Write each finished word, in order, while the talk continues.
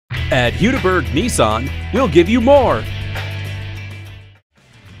At Hudiburg Nissan, we'll give you more.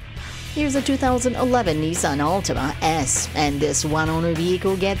 Here's a 2011 Nissan ALTIMA S, and this one-owner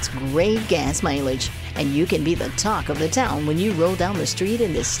vehicle gets great gas mileage. And you can be the talk of the town when you roll down the street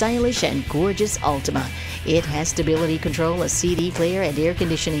in this stylish and gorgeous ALTIMA. It has stability control, a CD player, and air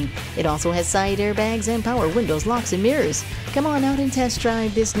conditioning. It also has side airbags and power windows, locks, and mirrors. Come on out and test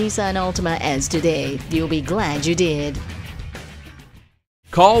drive this Nissan ALTIMA S today. You'll be glad you did.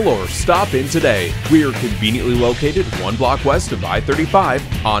 Call or stop in today. We are conveniently located 1 block west of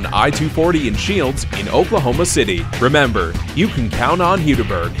I-35 on I-240 in Shields in Oklahoma City. Remember, you can count on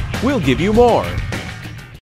Hudiburg. We'll give you more.